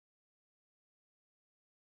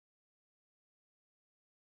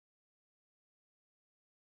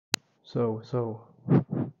So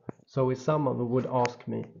if someone would ask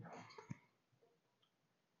me,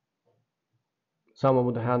 someone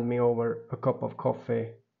would hand me over a cup of coffee,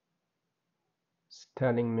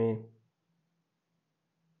 telling me,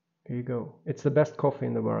 here you go, it's the best coffee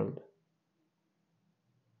in the world.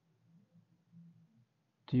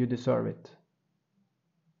 Do you deserve it?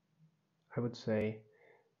 I would say,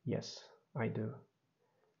 yes, I do.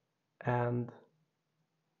 And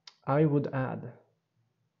I would add,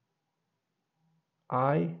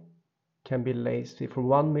 I can be lazy for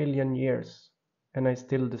 1,000,000 years and I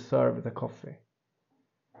still deserve the coffee.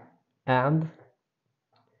 And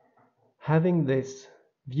having this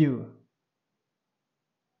view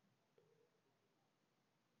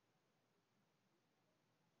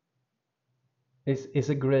is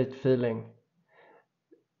a great feeling.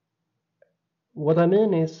 What I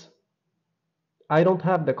mean is, I don't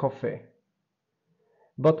have the coffee.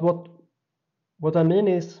 But what I mean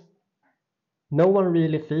is, no one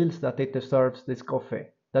really feels that it deserves this coffee,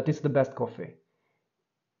 that it's the best coffee.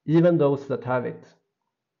 Even those that have it,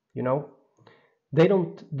 you know, they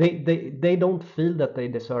don't feel that they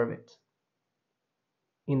deserve it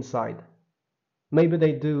inside. Maybe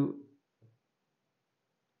they do.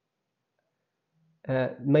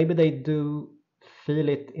 Maybe they do feel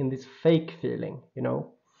it in this fake feeling, you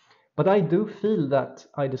know. But I do feel that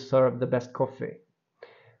I deserve the best coffee.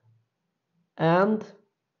 And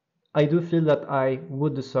I do feel that I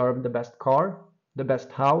would deserve the best car, the best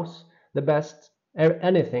house, the best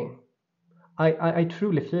anything. I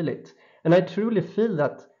truly feel it. And I truly feel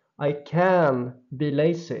that I can be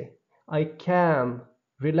lazy. I can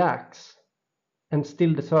relax and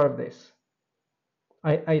still deserve this.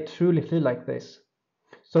 I truly feel like this.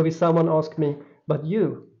 So if someone asks me, but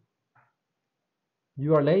you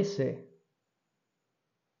are lazy.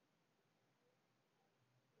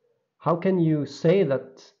 How can you say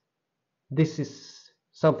that this is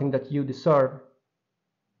something that you deserve?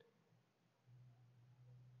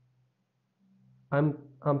 I'm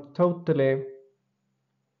totally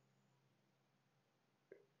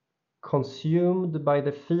consumed by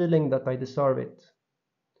the feeling that I deserve it.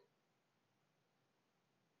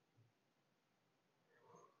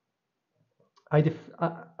 I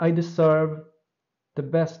deserve the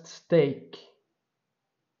best steak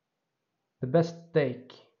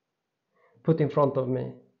put in front of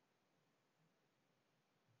me.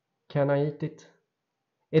 Can I eat it?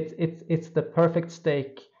 It's the perfect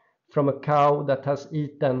steak from a cow that has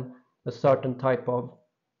eaten a certain type of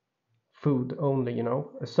food only, you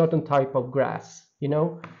know, a certain type of grass, you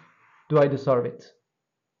know. Do I deserve it?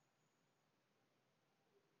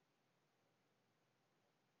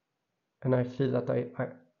 And I feel that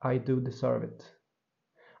I do deserve it.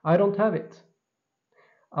 I don't have it.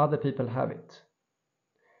 Other people have it.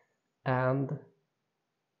 And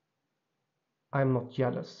I'm not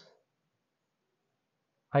jealous.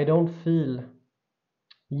 I don't feel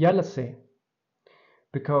jealousy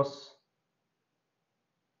because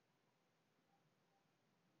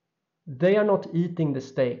they are not eating the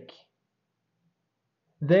steak.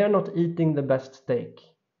 They are not eating the best steak.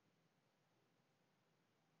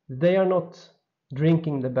 They are not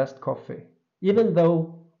drinking the best coffee. Even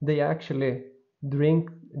though they actually drink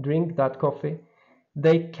that coffee,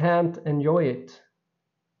 they can't enjoy it.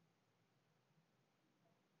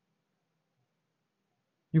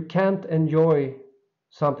 You can't enjoy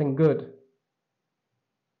something good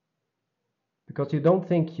because you don't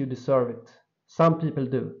think you deserve it. Some people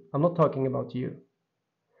do. I'm not talking about you.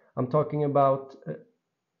 I'm talking about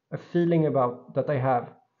a feeling about that I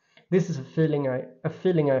have. This is a feeling I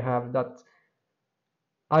have that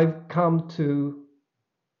I've come to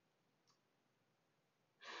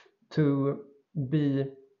be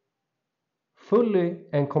fully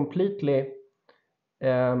and completely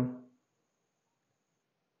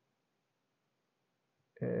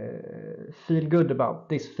feel good about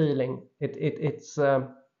this feeling. It's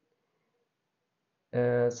something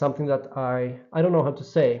that I don't know how to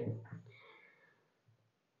say.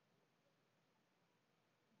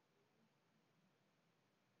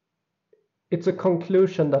 It's a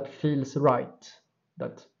conclusion that feels right.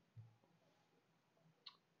 That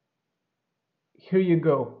here you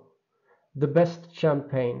go, the best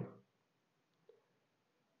champagne.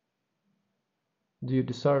 Do you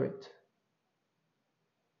deserve it?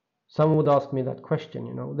 Someone would ask me that question,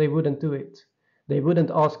 you know. They wouldn't do it. They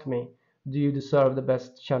wouldn't ask me, do you deserve the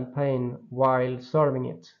best champagne while serving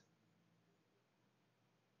it?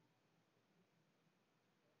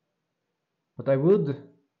 But I would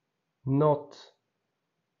not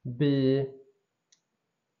be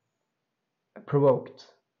provoked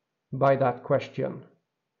by that question.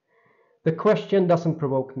 The question doesn't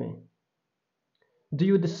provoke me. Do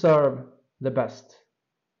you deserve the best?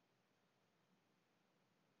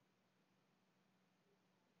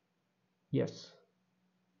 Yes.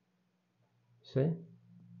 See?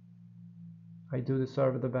 I do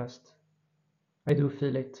deserve the best. I do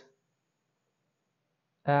feel it.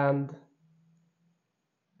 And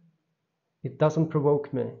it doesn't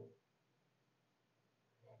provoke me.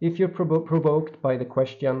 If you're provoked by the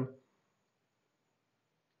question,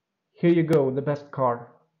 here you go, the best car.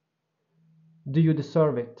 Do you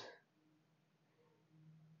deserve it?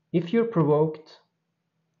 If you're provoked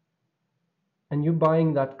and you're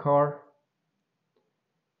buying that car,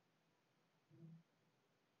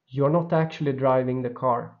 you're not actually driving the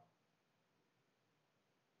car.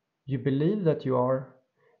 You believe that you are.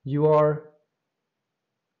 You are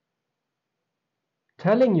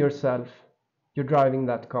telling yourself you're driving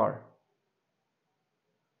that car,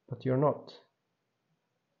 but you're not.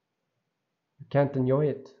 You can't enjoy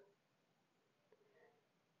it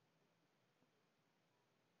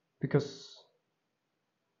because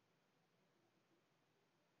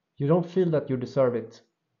you don't feel that you deserve it,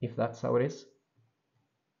 if that's how it is.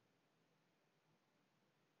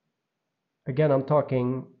 Again, I'm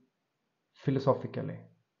talking philosophically.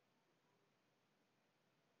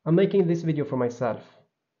 I'm making this video for myself.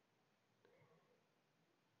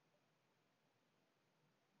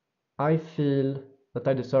 I feel that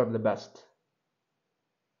I deserve the best.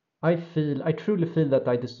 I truly feel that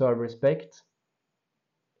I deserve respect.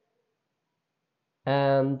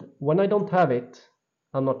 And when I don't have it,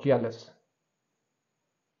 I'm not jealous.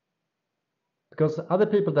 Because other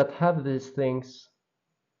people that have these things,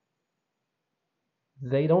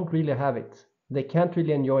 they don't really have it. They can't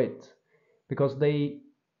really enjoy it because they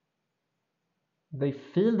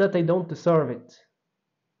feel that they don't deserve it.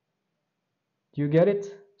 Do you get it?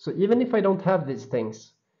 So even if I don't have these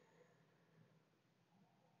things,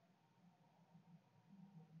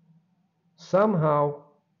 somehow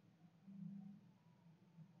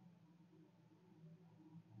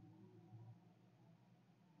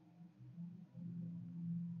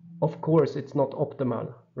of course it's not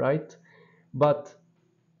optimal, right? But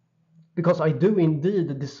because I do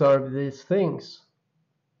indeed deserve these things.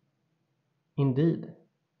 Indeed.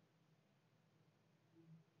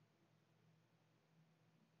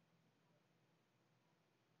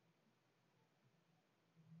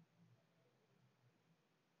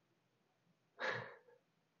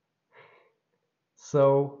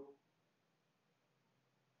 So,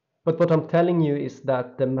 but what I'm telling you is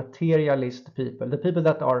that the materialist people, the people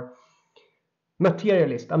that are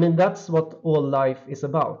materialist, I mean, that's what all life is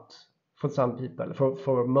about for some people,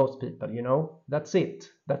 for most people, you know, that's it.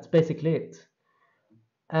 That's basically it.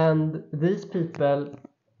 And these people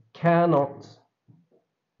cannot,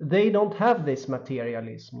 they don't have this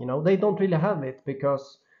materialism, you know, they don't really have it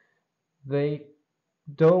because they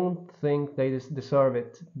don't think they deserve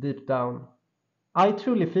it deep down. I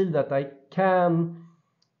truly feel that I can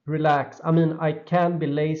relax. I mean, I can be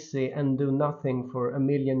lazy and do nothing for a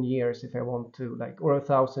million years if I want to, like, or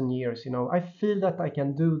 1,000 years, you know. I feel that I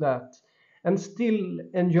can do that and still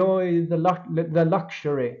enjoy the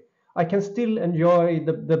luxury. I can still enjoy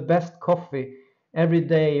the best coffee every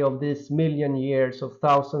day of these million years, of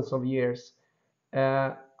thousands of years.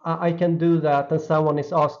 Uh, I can do that, and someone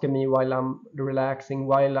is asking me while I'm relaxing,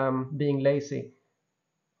 while I'm being lazy,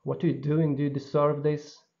 what are you doing? Do you deserve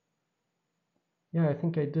this? Yeah, I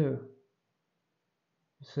think I do.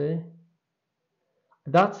 You see?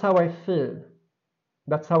 That's how I feel.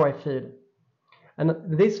 That's how I feel. And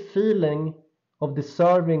this feeling of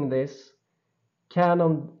deserving this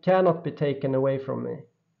cannot be taken away from me.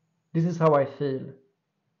 This is how I feel.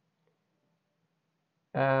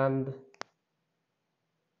 And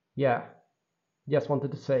yeah, just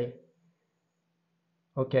wanted to say,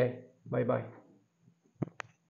 okay, bye bye.